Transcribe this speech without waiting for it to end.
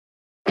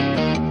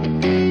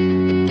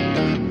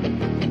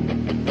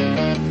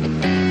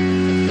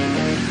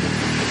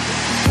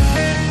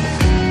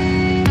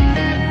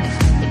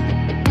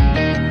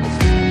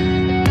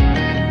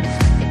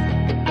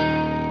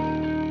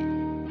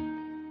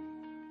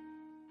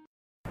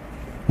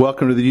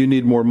Welcome to the You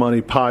Need More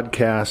Money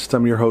podcast.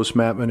 I'm your host,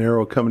 Matt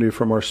Manero, coming to you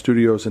from our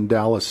studios in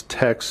Dallas,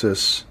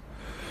 Texas.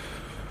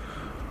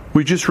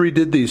 We just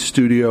redid these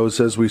studios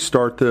as we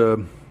start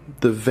the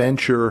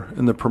venture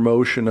and the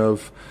promotion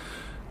of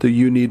the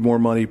You Need More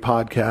Money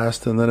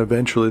podcast, and then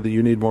eventually the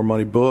You Need More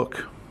Money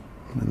book.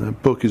 And the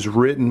book is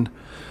written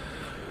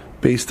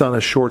based on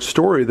a short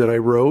story that I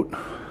wrote,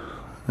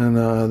 and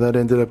that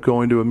ended up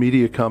going to a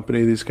media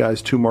company. These guys,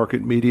 Two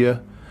Market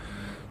Media,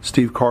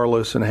 Steve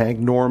Carlos and Hank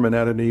Norman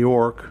out of New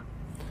York.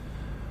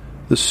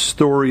 The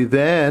story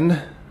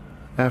then,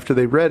 after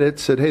they read it,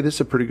 said, hey, this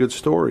is a pretty good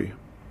story.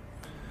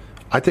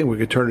 I think we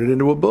could turn it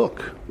into a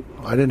book.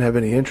 I didn't have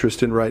any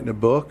interest in writing a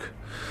book.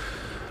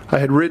 I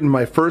had written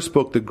my first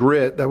book, The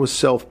Grit. That was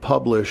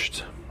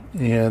self-published.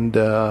 And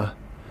I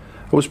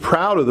was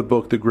proud of the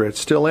book, The Grit.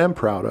 Still am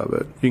proud of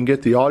it. You can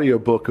get the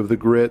audiobook of The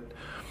Grit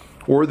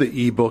or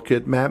the ebook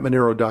at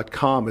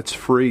mattmanero.com. It's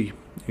free.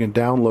 You can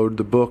download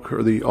the book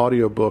or the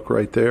audiobook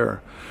right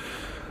there.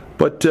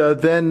 But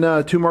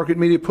then Two Market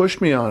Media pushed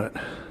me on it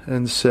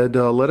and said,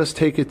 let us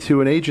take it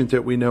to an agent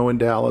that we know in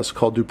Dallas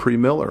called Dupree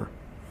Miller.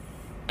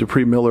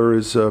 Dupree Miller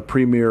is a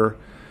premier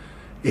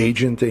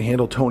agent. They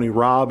handle Tony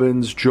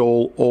Robbins,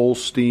 Joel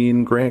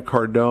Osteen, Grant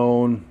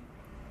Cardone.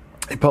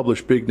 They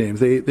publish big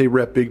names. They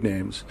rep big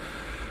names.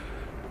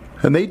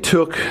 And they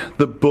took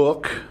the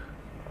book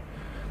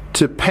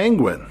to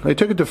Penguin. They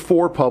took it to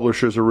 4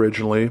 publishers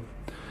originally.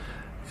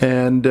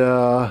 And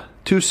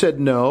 2 said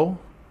no,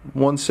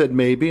 1 said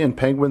maybe, and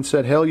Penguin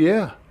said, hell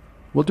yeah,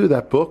 we'll do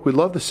that book. We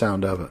love the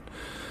sound of it.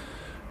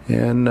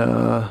 And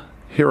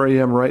here I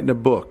am writing a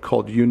book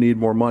called You Need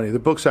More Money. The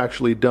book's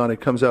actually done.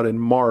 It comes out in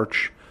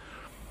March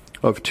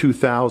of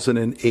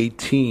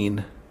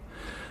 2018.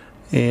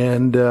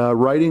 And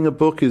writing a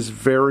book is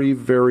very,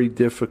 very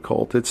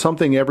difficult. It's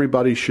something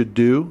everybody should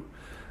do,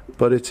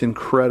 but it's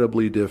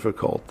incredibly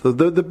difficult.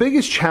 The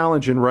biggest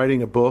challenge in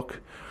writing a book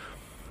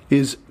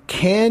is,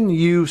 can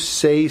you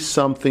say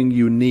something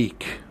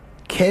unique?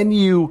 Can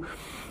you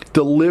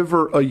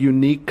deliver a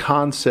unique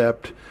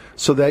concept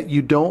so that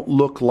you don't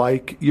look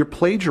like you're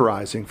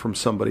plagiarizing from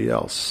somebody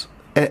else?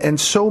 And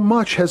so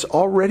much has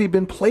already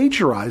been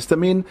plagiarized. I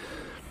mean,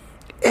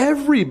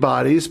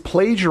 everybody's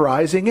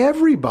plagiarizing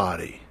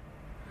everybody.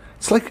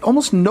 It's like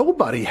almost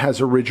nobody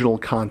has original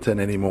content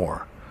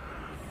anymore.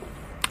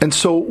 And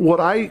so what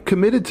I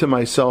committed to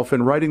myself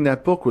in writing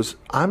that book was,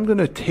 I'm going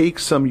to take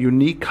some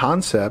unique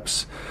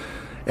concepts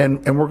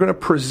and we're going to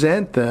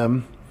present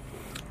them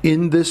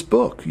in this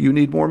book, You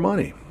Need More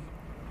Money.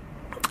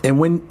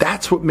 And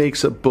that's what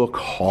makes a book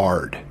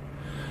hard.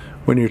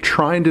 When you're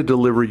trying to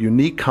deliver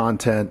unique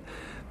content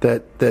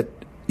that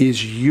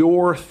is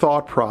your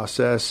thought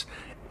process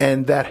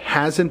and that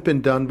hasn't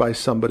been done by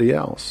somebody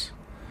else.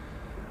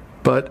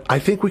 But I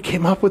think we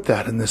came up with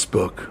that in this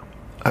book.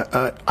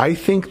 I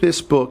think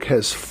this book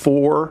has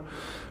 4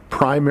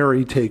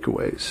 primary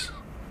takeaways.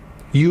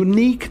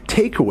 Unique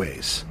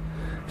takeaways.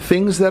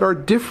 Things that are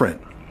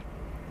different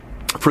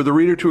for the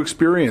reader to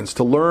experience,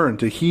 to learn,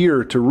 to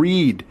hear, to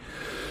read,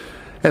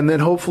 and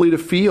then hopefully to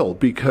feel,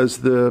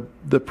 because the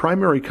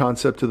primary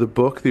concept of the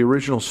book, the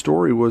original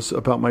story, was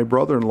about my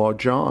brother-in-law,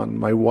 John,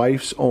 my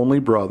wife's only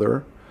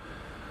brother,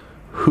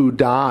 who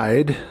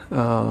died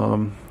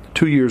 2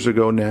 years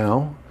ago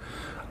now.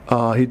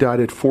 He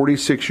died at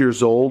 46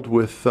 years old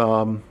with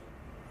no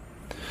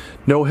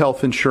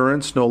health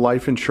insurance, no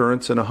life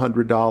insurance, and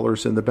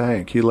 $100 in the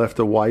bank. He left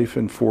a wife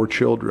and 4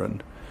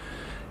 children.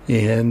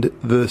 And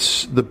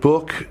the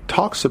book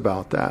talks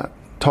about that,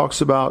 talks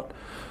about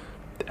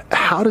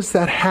how does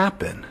that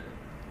happen?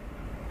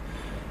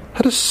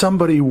 How does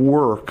somebody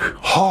work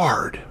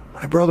hard?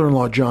 My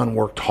brother-in-law, John,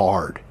 worked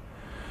hard.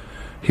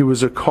 He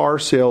was a car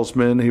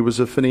salesman. He was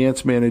a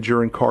finance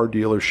manager in car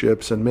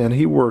dealerships. And, man,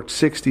 he worked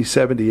 60,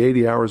 70,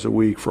 80 hours a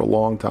week for a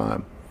long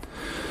time.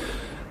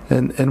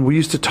 And we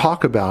used to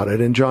talk about it.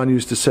 And John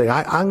used to say,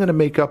 I'm going to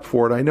make up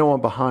for it. I know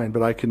I'm behind,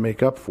 but I can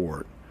make up for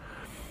it.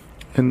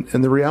 And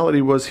the reality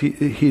was he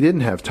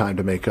didn't have time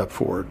to make up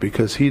for it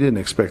because he didn't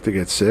expect to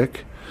get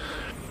sick.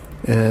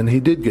 And he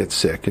did get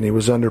sick, and he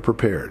was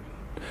underprepared.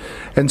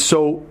 And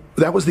so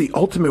that was the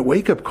ultimate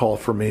wake-up call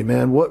for me,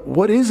 man.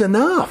 What is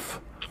enough?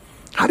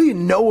 How do you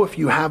know if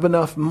you have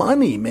enough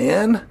money,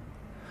 man?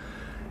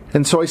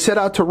 And so I set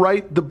out to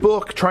write the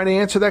book trying to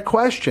answer that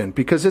question,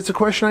 because it's a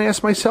question I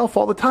ask myself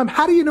all the time.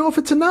 How do you know if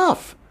it's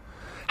enough?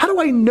 How do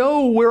I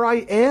know where I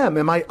am?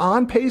 Am I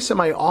on pace? Am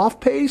I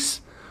off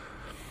pace?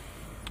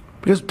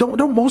 Because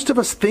don't most of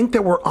us think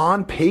that we're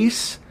on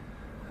pace?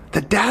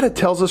 The data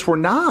tells us we're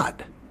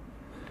not.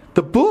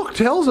 The book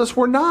tells us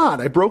we're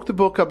not. I broke the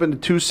book up into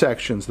 2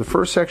 sections. The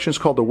first section is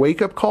called the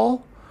wake-up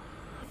call.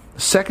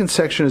 The second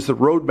section is the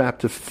roadmap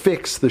to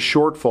fix the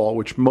shortfall,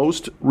 which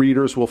most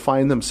readers will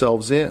find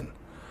themselves in.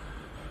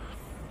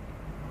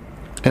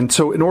 And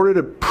so in order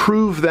to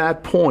prove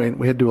that point,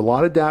 we had to do a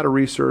lot of data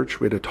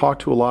research. We had to talk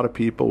to a lot of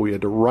people. We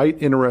had to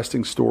write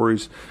interesting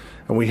stories.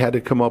 And we had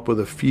to come up with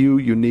a few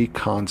unique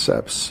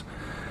concepts.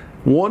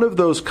 One of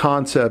those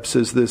concepts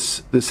is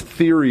this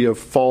theory of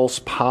false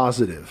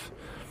positive.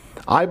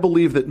 I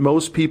believe that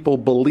most people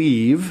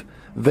believe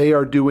they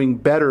are doing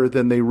better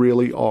than they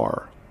really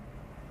are.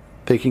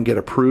 They can get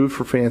approved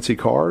for fancy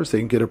cars. They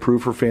can get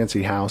approved for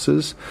fancy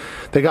houses.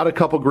 They got a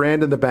couple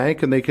grand in the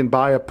bank and they can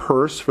buy a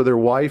purse for their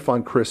wife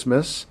on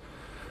Christmas.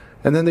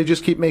 And then they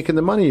just keep making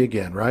the money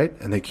again, right?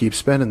 And they keep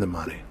spending the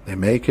money. They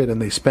make it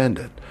and they spend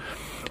it.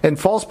 And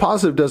false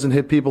positive doesn't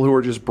hit people who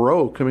are just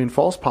broke. I mean,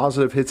 false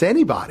positive hits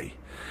anybody.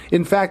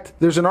 In fact,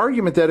 there's an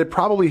argument that it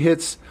probably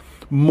hits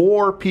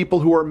more people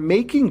who are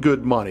making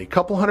good money, a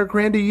couple hundred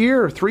grand a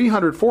year,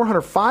 300,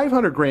 400,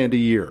 500 grand a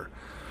year,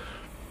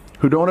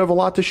 who don't have a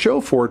lot to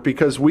show for it,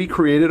 because we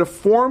created a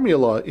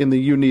formula in the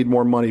You Need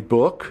More Money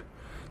book.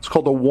 It's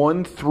called the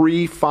 1,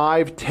 3,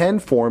 5, 10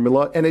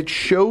 formula, and it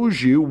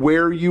shows you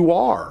where you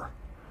are.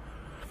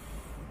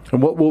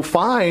 And what we'll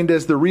find,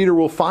 as the reader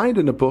will find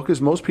in the book, is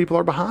most people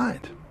are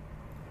behind.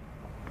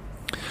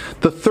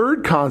 The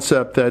third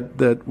concept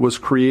that was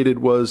created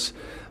was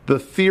the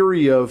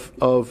theory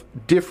of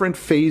different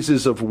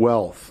phases of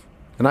wealth.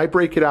 And I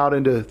break it out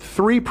into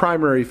 3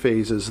 primary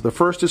phases. The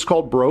first is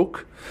called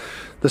broke.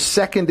 The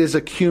second is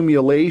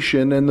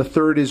accumulation, and the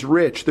third is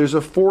rich. There's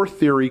a fourth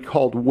theory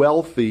called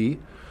wealthy.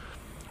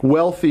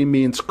 Wealthy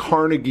means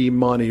Carnegie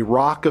money,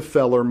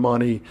 Rockefeller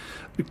money,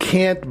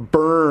 can't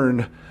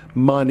burn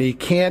money,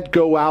 can't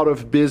go out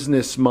of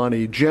business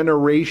money,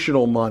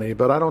 generational money.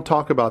 But I don't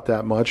talk about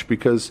that much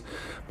because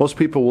most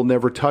people will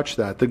never touch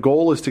that. The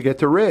goal is to get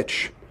to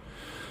rich.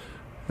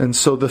 And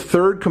so the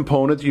third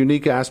component, the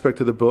unique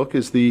aspect of the book,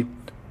 is the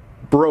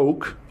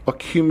broke,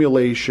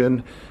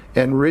 accumulation,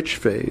 and rich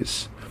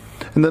phase.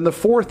 And then the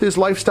fourth is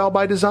lifestyle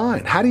by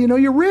design. How do you know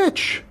you're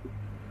rich?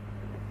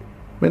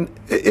 I mean,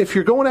 if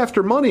you're going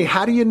after money,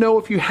 how do you know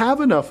if you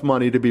have enough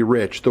money to be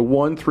rich? The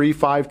 1, 3,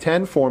 5,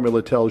 10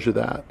 formula tells you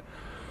that.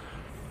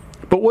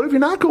 But what if you're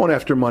not going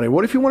after money?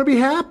 What if you want to be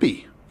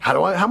happy?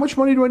 How much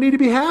money do I need to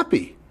be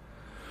happy?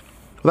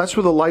 Well, that's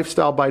where the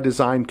lifestyle by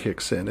design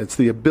kicks in. It's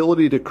the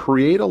ability to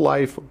create a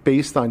life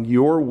based on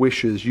your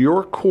wishes,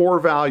 your core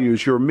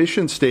values, your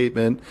mission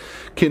statement,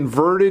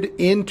 converted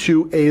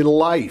into a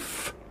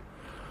life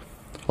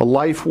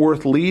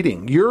worth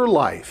leading, your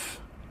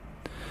life.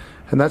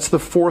 And that's the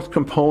fourth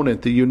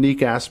component, the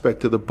unique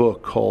aspect of the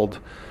book, called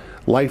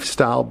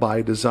Lifestyle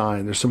by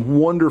Design. There's some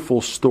wonderful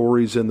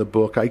stories in the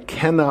book. I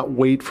cannot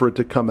wait for it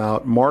to come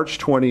out. March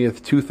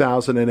 20th,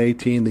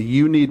 2018, the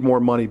You Need More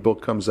Money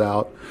book comes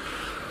out.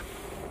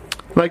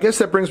 And I guess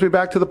that brings me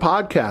back to the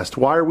podcast.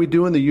 Why are we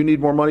doing the You Need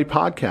More Money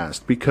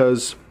podcast?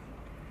 Because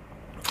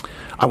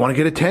I want to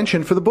get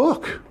attention for the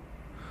book.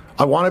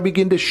 I want to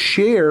begin to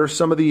share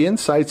some of the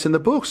insights in the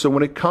book, so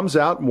when it comes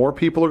out, more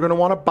people are going to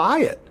want to buy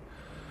it.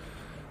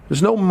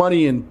 There's no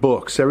money in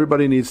books.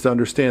 Everybody needs to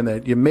understand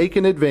that. You make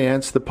in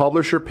advance. The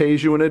publisher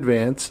pays you in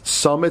advance.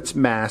 Some it's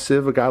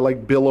massive. A guy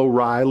like Bill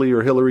O'Reilly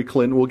or Hillary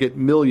Clinton will get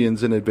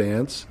millions in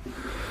advance.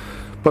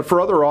 But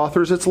for other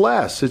authors, it's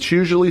less. It's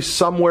usually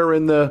somewhere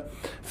in the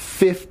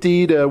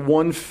 50 to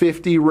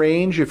 150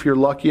 range, if you're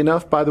lucky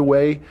enough. By the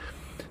way,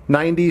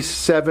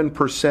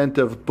 97%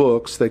 of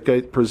books that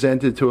get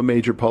presented to a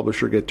major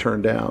publisher get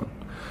turned down.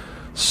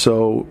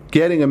 So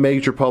getting a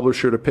major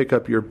publisher to pick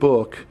up your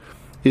book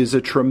is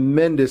a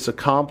tremendous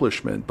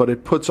accomplishment, but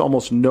it puts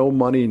almost no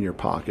money in your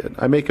pocket.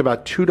 I make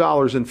about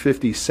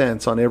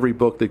 $2.50 on every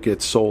book that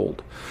gets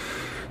sold.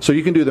 So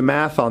you can do the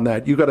math on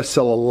that. You got to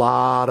sell a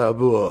lot of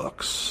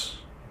books,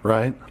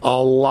 right?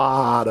 A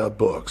lot of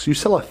books. You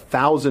sell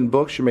 1,000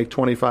 books, you make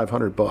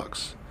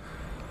 $2,500.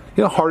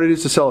 You know how hard it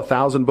is to sell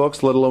 1,000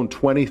 books, let alone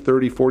 20,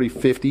 30, 40,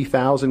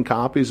 50,000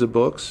 copies of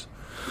books?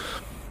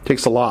 It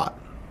takes a lot.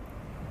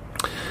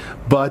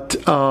 But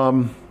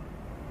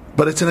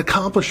it's an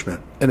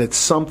accomplishment, and it's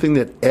something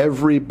that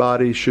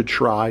everybody should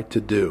try to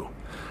do.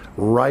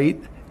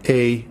 Write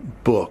a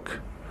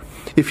book.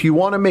 If you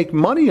want to make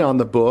money on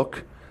the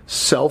book,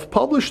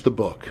 self-publish the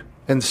book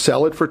and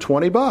sell it for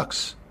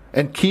 $20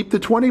 and keep the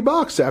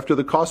 $20 after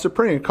the cost of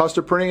printing. The cost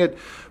of printing at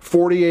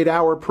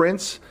 48-hour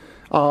prints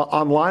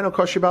online will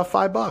cost you about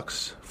 $5.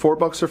 $4 or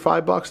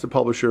 $5 to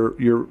publish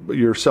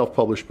your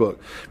self-published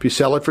book. If you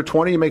sell it for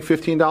 $20, you make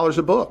 $15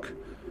 a book.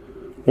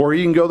 Or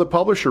you can go the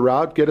publisher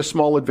route, get a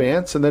small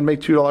advance, and then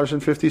make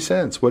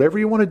 $2.50. Whatever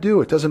you want to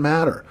do, it doesn't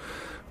matter.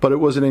 But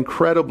it was an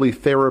incredibly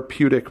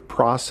therapeutic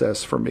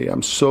process for me.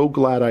 I'm so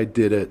glad I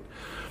did it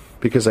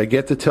because I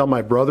get to tell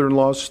my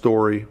brother-in-law's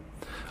story.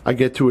 I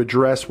get to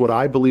address what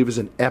I believe is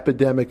an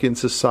epidemic in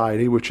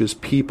society, which is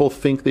people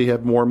think they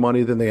have more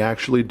money than they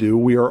actually do.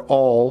 We are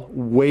all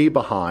way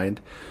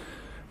behind.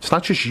 It's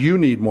not just you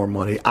need more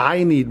money.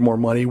 I need more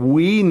money.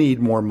 We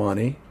need more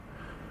money.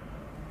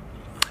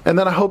 And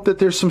then I hope that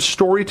there's some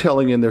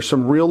storytelling in there,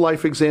 some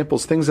real-life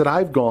examples, things that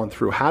I've gone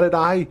through. How did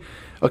I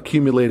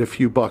accumulate a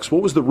few bucks?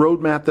 What was the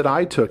roadmap that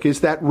I took?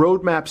 Is that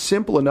roadmap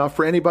simple enough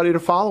for anybody to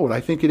follow it?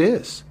 I think it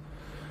is.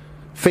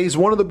 Phase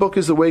 1 of the book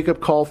is the wake-up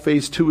call.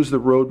 Phase 2 is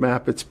the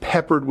roadmap. It's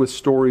peppered with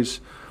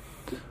stories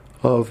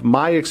of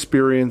my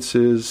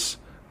experiences,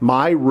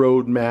 my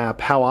roadmap,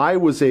 how I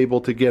was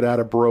able to get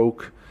out of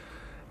broke,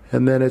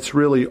 And then it's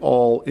really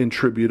all in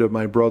tribute of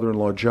my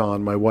brother-in-law,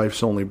 John, my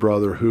wife's only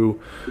brother, who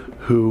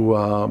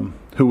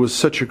was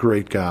such a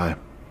great guy.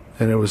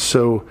 And it was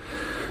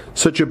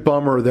such a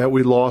bummer that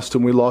we lost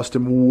him. We lost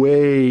him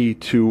way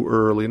too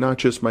early, not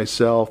just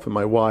myself and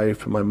my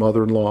wife and my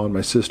mother-in-law and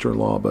my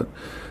sister-in-law, but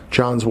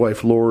John's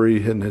wife,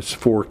 Lori, and his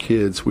 4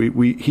 kids.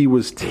 He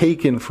was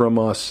taken from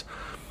us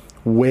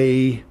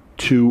way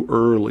too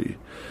early.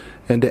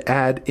 And to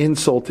add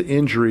insult to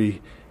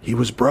injury, he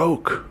was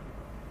broke.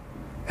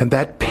 And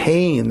that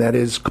pain that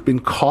has been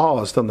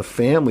caused on the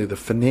family, the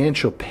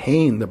financial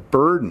pain, the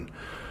burden.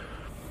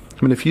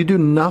 I mean, if you do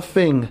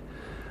nothing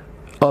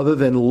other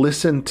than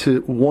listen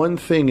to one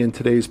thing in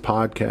today's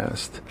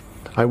podcast,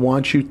 I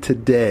want you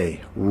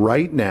today,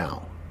 right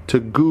now, to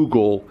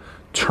Google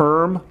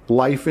term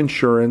life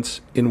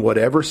insurance in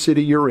whatever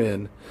city you're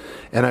in,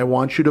 and I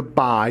want you to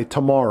buy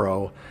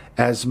tomorrow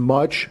as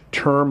much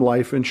term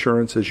life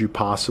insurance as you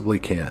possibly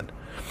can.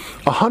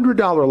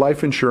 $100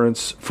 life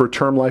insurance for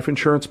term life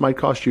insurance might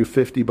cost you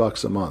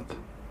 $50 a month.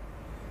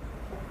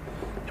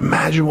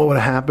 Imagine what would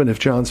have happened if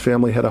John's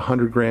family had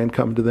 $100,000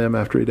 come to them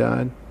after he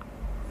died.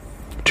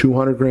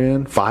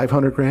 $200,000,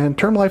 $500,000.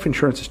 Term life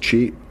insurance is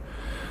cheap.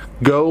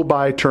 Go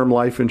buy term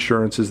life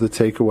insurance is the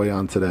takeaway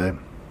on today.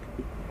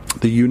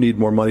 The You Need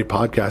More Money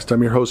podcast.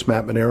 I'm your host,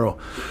 Matt Manero.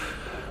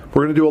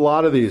 We're going to do a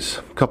lot of these,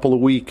 a couple a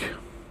week.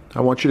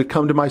 I want you to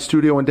come to my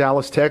studio in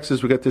Dallas,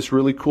 Texas. We got this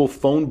really cool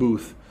phone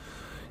booth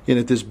in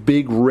it, this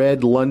big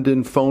red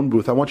London phone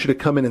booth. I want you to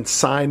come in and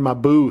sign my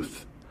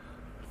booth.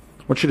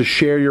 I want you to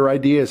share your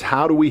ideas.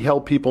 How do we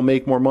help people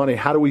make more money?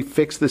 How do we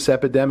fix this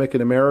epidemic in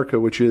America,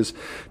 which is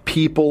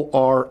people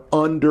are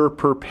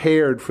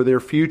underprepared for their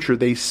future.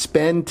 They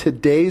spend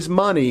today's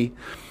money,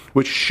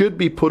 which should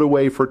be put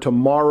away for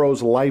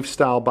tomorrow's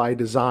lifestyle by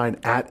design,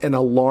 at an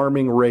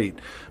alarming rate.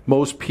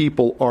 Most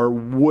people are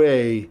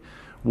way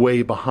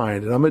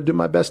behind. And I'm going to do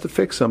my best to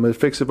fix it. I'm going to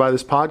fix it by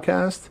this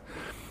podcast,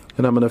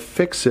 and I'm going to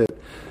fix it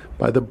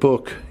by the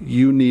book,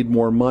 You Need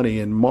More Money,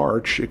 in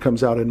March. It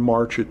comes out in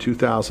March of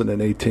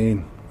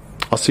 2018.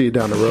 I'll see you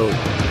down the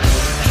road.